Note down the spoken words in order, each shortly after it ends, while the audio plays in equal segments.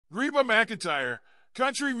Reba McEntire,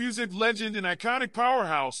 country music legend and iconic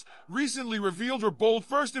powerhouse, recently revealed her bold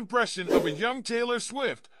first impression of a young Taylor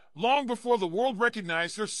Swift, long before the world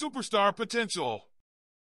recognized her superstar potential.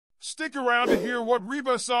 Stick around to hear what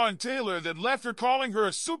Reba saw in Taylor that left her calling her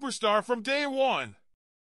a superstar from day one.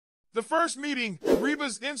 The first meeting,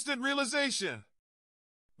 Reba's instant realization.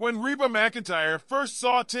 When Reba McEntire first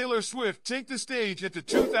saw Taylor Swift take the stage at the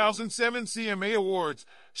 2007 CMA Awards,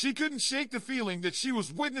 she couldn't shake the feeling that she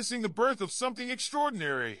was witnessing the birth of something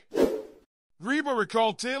extraordinary. Reba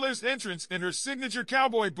recalled Taylor's entrance in her signature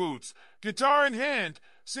cowboy boots, guitar in hand,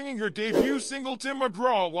 singing her debut single Tim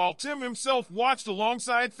McGraw while Tim himself watched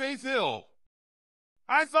alongside Faith Hill.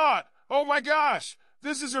 "I thought, oh my gosh,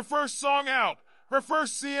 this is her first song out, her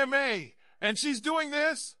first CMA, and she's doing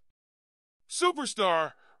this?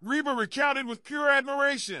 Superstar," Reba recounted with pure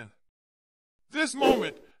admiration. This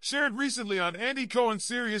moment, shared recently on Andy Cohen's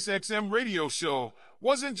SiriusXM radio show,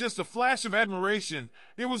 wasn't just a flash of admiration,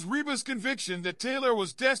 it was Reba's conviction that Taylor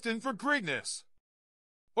was destined for greatness.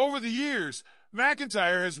 Over the years,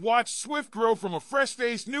 McEntire has watched Swift grow from a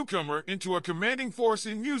fresh-faced newcomer into a commanding force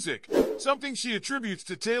in music, something she attributes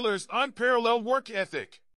to Taylor's unparalleled work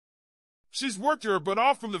ethic. "She's worked her butt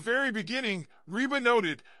off from the very beginning," Reba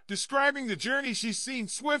noted, describing the journey she's seen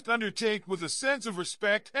Swift undertake with a sense of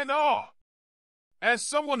respect and awe. As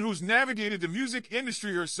someone who's navigated the music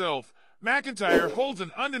industry herself, McEntire holds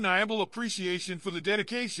an undeniable appreciation for the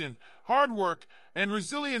dedication, hard work, and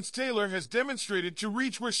resilience Taylor has demonstrated to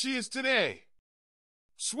reach where she is today.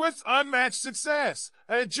 Swift's unmatched success,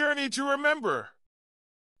 a journey to remember.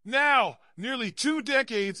 Now, nearly 2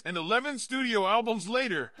 decades and 11 studio albums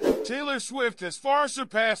later, Taylor Swift has far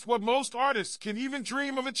surpassed what most artists can even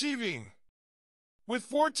dream of achieving. With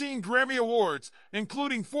 14 Grammy Awards,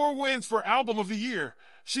 including 4 wins for Album of the Year,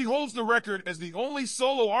 she holds the record as the only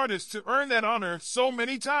solo artist to earn that honor so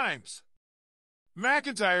many times.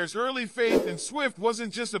 McEntire's early faith in Swift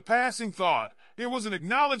wasn't just a passing thought, it was an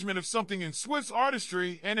acknowledgement of something in Swift's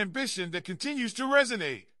artistry and ambition that continues to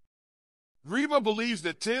resonate. Reba believes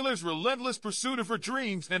that Taylor's relentless pursuit of her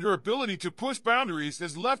dreams and her ability to push boundaries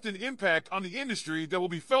has left an impact on the industry that will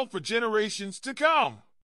be felt for generations to come.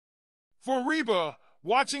 For Reba,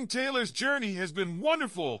 watching Taylor's journey has been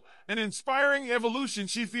wonderful, an inspiring evolution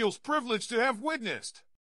she feels privileged to have witnessed.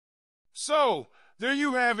 So, there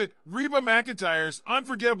you have it, Reba McEntire's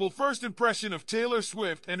unforgettable first impression of Taylor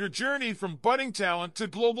Swift and her journey from budding talent to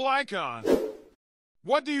global icon.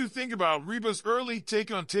 What do you think about Reba's early take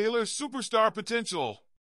on Taylor's superstar potential?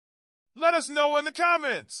 Let us know in the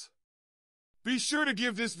comments! Be sure to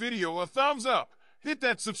give this video a thumbs up, hit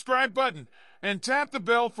that subscribe button, and tap the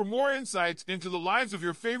bell for more insights into the lives of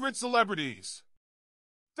your favorite celebrities.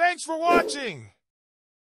 Thanks for watching!